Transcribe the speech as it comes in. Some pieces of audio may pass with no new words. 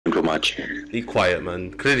too much. Be quiet,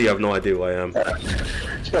 man. Clearly you have no idea who I am.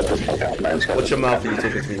 Shut the fuck up, man. What's your mouth are you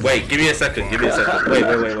talking to me? Wait, give me a second. Give me a second. Wait.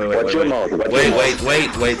 What's your mouth? Wait.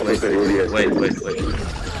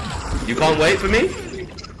 You can't wait for me?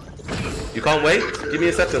 You can't wait? Give me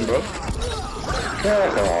a second, bro.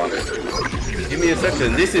 Give me a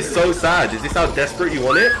second. This is so sad. Is this how desperate you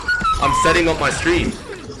want it? I'm setting up my stream.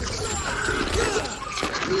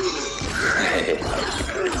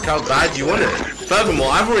 Look how bad you want it. Furthermore,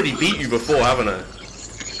 I've already beat you before, haven't I?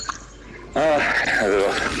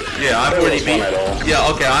 Yeah, I've already beat.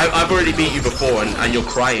 Yeah, okay, I've already beat you before, and you're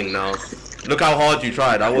crying now. Look how hard you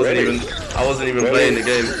tried. I wasn't even playing the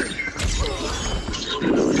game.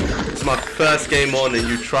 It's my first game on, and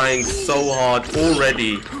you're trying so hard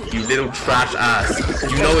already. You little trash ass.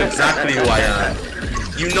 You know exactly who I am.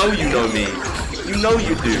 You know me. You know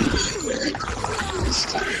you do.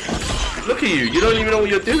 Look at you. You don't even know what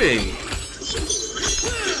you're doing.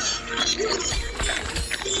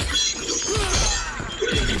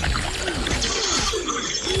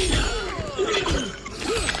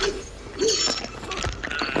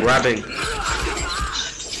 Grabbing.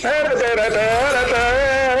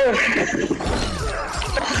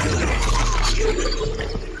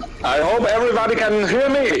 I hope everybody can hear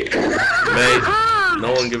me. Mate,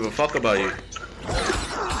 no one give a fuck about you.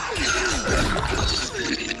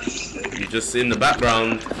 You're just in the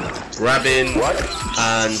background, grabbing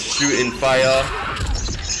and shooting fire.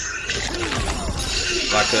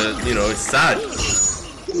 Like it's sad.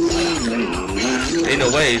 In a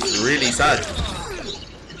way, it's really sad.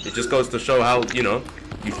 It just goes to show how,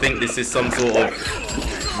 you think this is some sort of,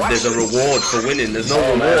 there's a reward for winning. There's no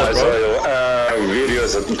reward, bro.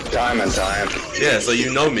 Videos time and time. Yeah, so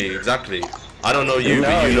you know me, exactly. I don't know you,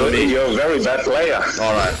 but you know me. You're a very bad player.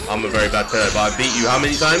 Alright, I'm a very bad player, but I beat you how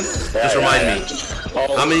many times? Just remind me.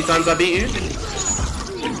 How many times I beat you?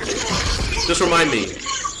 Just remind me.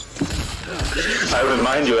 I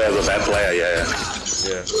remind you as a bad player, yeah.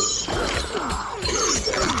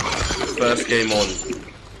 First game on.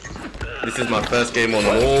 This is my first game on,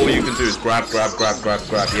 and all you can do is grab. Yeah,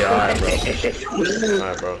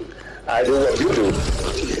 alright, bro. I do what you do.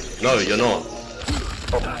 No, you're not.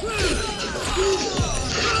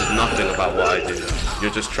 There's nothing about what I do.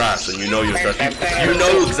 You're just trash, and you know you're trash. You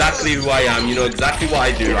know exactly who I am. You know exactly what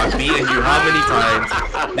I do. I've beaten you how many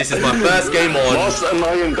times? This is my first game on. Most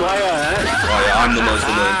annoying player, huh? Oh yeah, I'm the most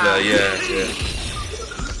annoying player. Yeah.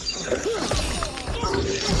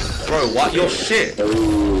 Bro, what? You're shit.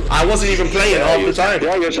 I wasn't even playing half the time.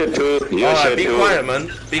 Yeah, you're shit too. Alright, be quiet, man.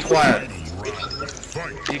 Be quiet.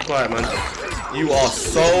 Be quiet, man. You are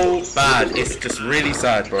so bad. It's just really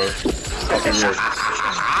sad, bro. Fucking real.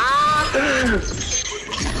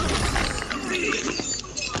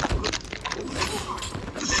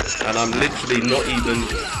 And I'm literally not even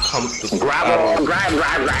comfortable. Grab.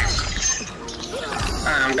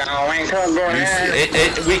 I'm going to go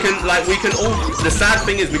we can all, the sad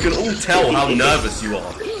thing is we can all tell how nervous you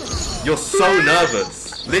are. You're so nervous.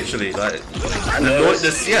 Literally,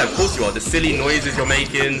 yeah, of course you are. The silly noises you're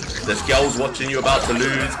making, there's girls watching you about to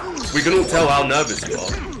lose. We can all tell how nervous you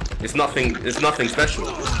are. It's nothing special.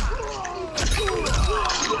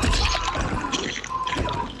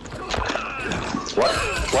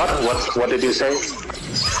 What did you say?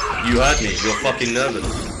 You heard me. You're fucking nervous.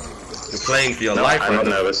 You're playing for your life right now. I'm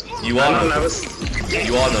not nervous. You are nervous.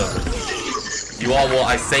 You are nervous. You are what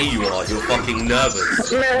I say you are. You're fucking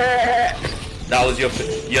nervous. That was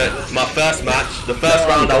my first match. The first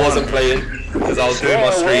round I wasn't playing because I was doing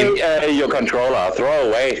my stream. Your controller. Throw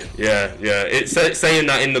away. Yeah. It's saying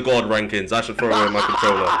that in the God rankings. I should throw away my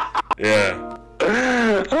controller. Yeah.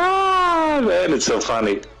 Ah, man, it's so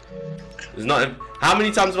funny. It's not. How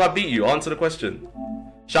many times have I beat you? Answer the question.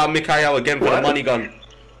 Shout out Mikhail again for the money gun.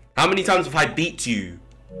 How many times have I beat you?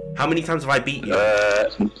 How many times have I beat you?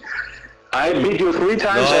 I beat you 3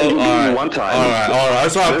 times and you beat me 1 time. Alright.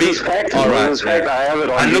 That's why I beat you. Alright. I have it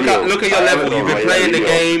on and video. Look at your level. You've been playing the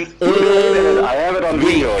game all I have it on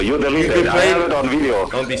video. You deleted it. I have it on video.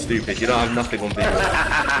 Don't be stupid. You don't have nothing on video.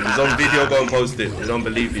 If it's on video, go and post it. They don't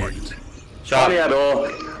believe you. Funny at all.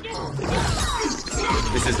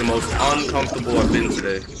 This is the most uncomfortable I've been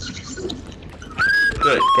today.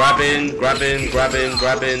 Good. Grabbing.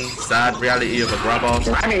 Sad reality of a grabber.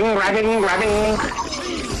 Grabbing.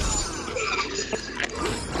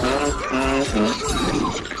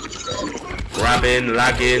 Grabbing,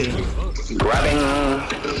 lagging. Grabbing.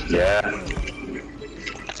 Yeah.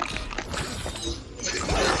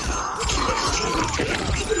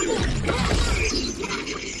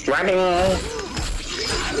 Grabbing.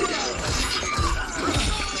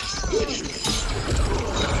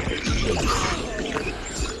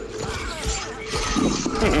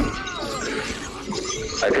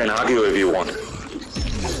 I can argue if you want.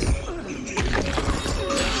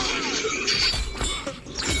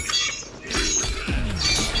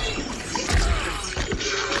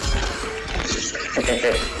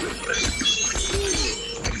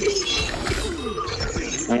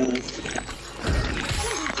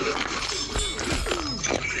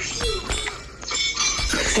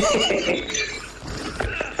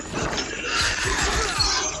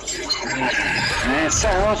 That's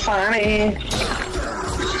so funny.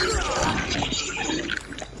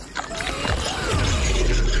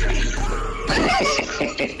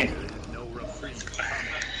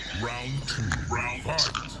 Round 2, round fight.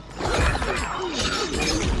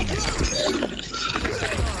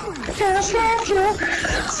 Just let you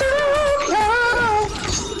so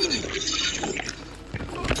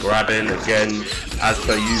Grabbing again, as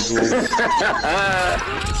per usual.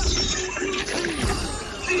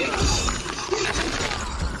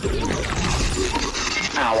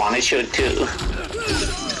 I wanna shoot too.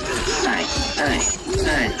 Aye.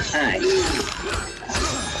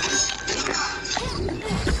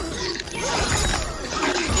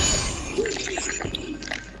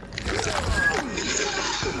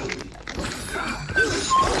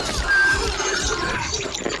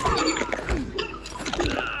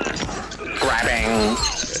 Grabbing.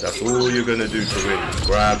 That's all you're gonna do to win.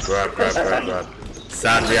 Grab.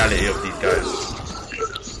 Sad reality of these guys.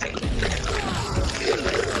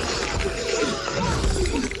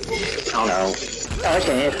 Oh no.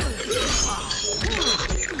 Okay.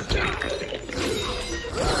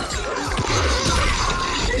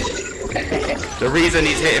 The reason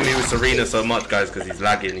he's hitting me with Serena so much, guys, because he's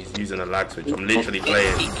lagging. He's using a lag switch. I'm literally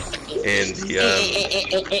playing in the.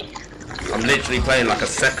 I'm literally playing like a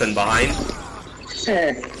second behind.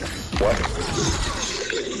 What?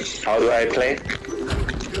 How do I play?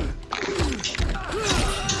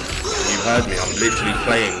 You heard me. I'm literally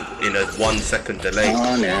playing in a 1 second delay.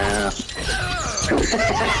 Oh no.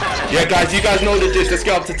 Yeah, guys, you guys know the gist. Let's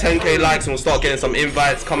get up to 10k likes and we'll start getting some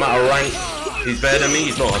invites. Come out of rank. He's better than me.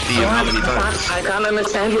 He's not a DM. How many times? I can't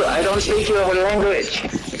understand you. I don't speak your language.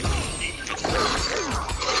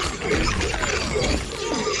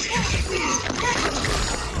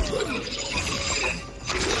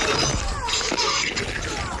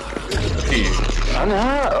 Look at you. Oh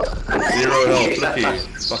no. 0 health. Look at you.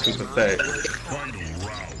 Fucking pathetic. Final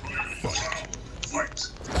round. Fight.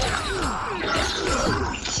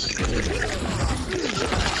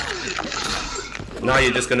 Now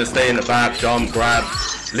you're just gonna stay in the back, jump, grab.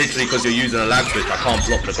 Literally because you're using a lag switch, I can't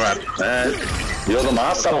block the grab. Man, you're the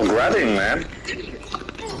master of grabbing, man.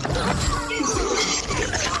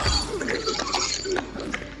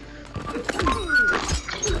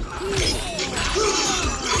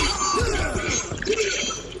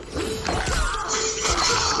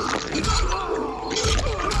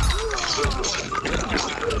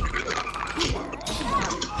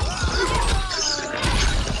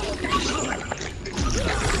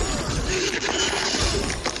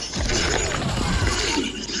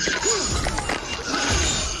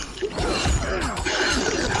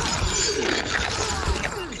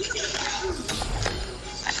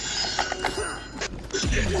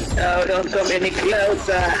 No, don't come any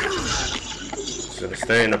closer. Just gonna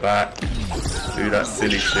stay in the back, do that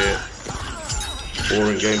silly shit.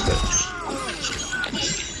 Boring gameplay.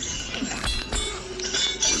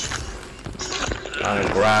 And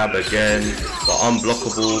grab again, but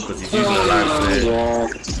unblockable because he's using a lag switch.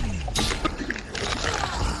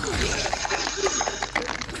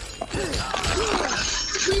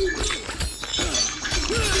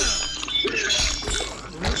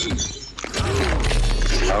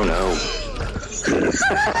 Oh no.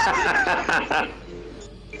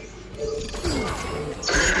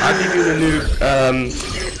 How do you do the new,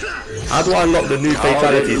 how do I unlock the new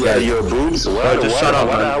fatalities, guys? Your boobs? Oh, just shut up,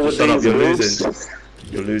 man. Just shut up, you're losing.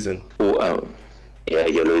 You're losing. Oh, yeah,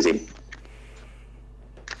 you're losing.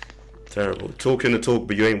 Terrible. Talking the talk,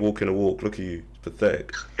 but you ain't walking the walk. Look at you.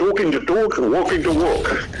 Pathetic. Talking the talk, walking the walk.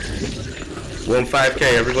 We're on 5k.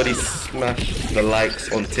 Everybody smash the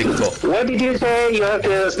likes on TikTok. What did you say? You have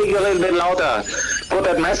to speak a little bit louder. Put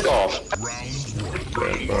that mask off.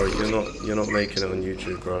 Yeah, bro, you're not making it on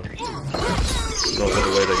YouTube, bro. Not with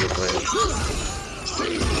the way that you're playing.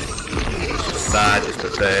 It's sad, it's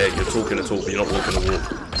pathetic. You're talking the talk, but you're not walking the walk.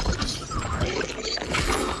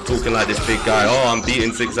 Talking like this big guy. Oh, I'm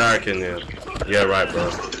beating 6ARAKIN here. Yeah, right, bro.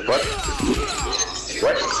 What?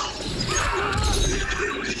 What?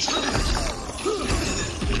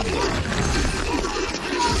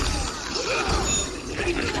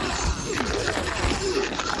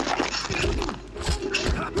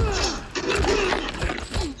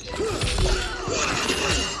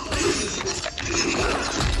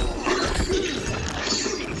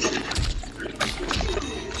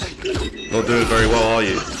 not doing very well, are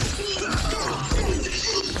you?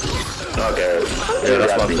 Okay. Yeah,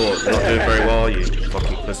 that's what I thought. You're not doing very well, are you?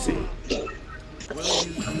 Fucking pussy.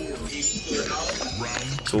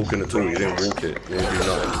 Talking at all, you didn't walk it. You didn't do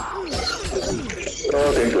nothing.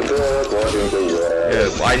 Yeah,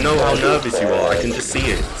 but I know how nervous you are. I can just see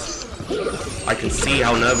it. I can see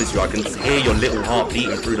how nervous you are. I can hear your little heart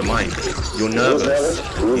beating through the mic. You're nervous.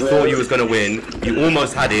 You thought you was gonna win. You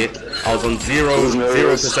almost had it. I was on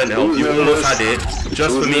 0% health. You almost had it,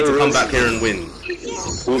 just for me to come back here and win.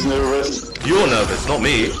 Who's nervous? You're nervous, not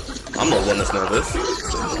me. I'm not the one that's nervous.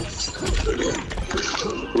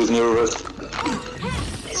 Who's nervous?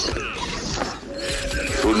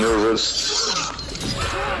 Who's nervous?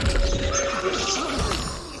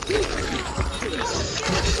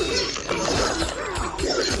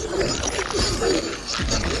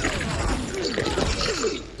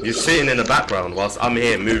 You're sitting in the background whilst I'm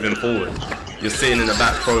here moving forward. You're sitting in the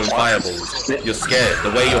back throwing fireballs. You're scared. The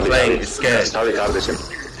way you're playing is scared.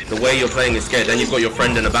 The way you're playing is scared. Then you've got your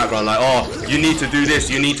friend in the background like, oh, you need to do this,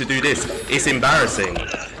 you need to do this. It's embarrassing.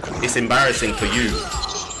 It's embarrassing for you.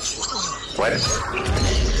 What?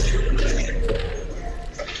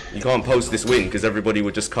 You can't post this win because everybody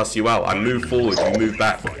would just cuss you out. I move forward, you move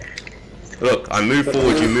back. Look, I move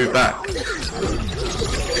forward, you move back.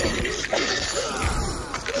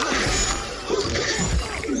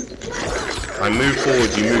 I move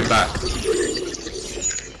forward, you move back.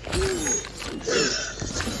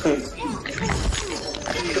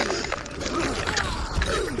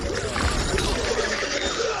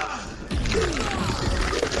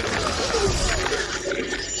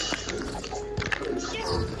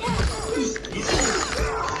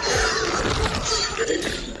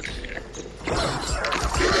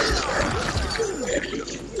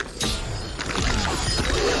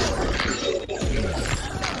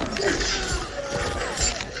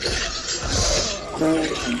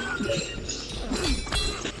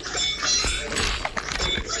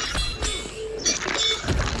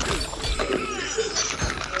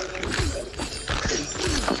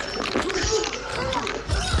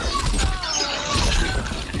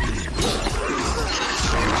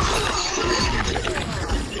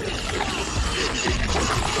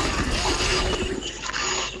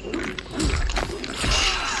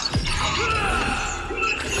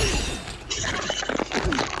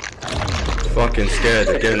 Fucking scared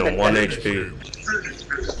again on 1 HP.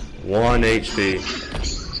 1 HP.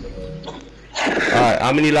 Alright,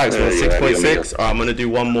 how many likes? 6.6? Alright, I'm gonna do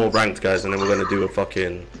one more ranked, guys, and then we're gonna do a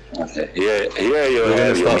fucking... We're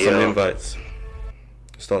gonna start some invites.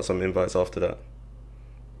 Start some invites after that.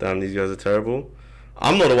 Damn, these guys are terrible.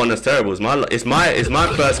 I'm not the one that's terrible. It's my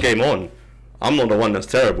first game on. I'm not the one that's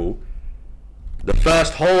terrible. The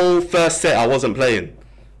whole first set I wasn't playing,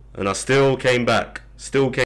 and I still came back. Still came.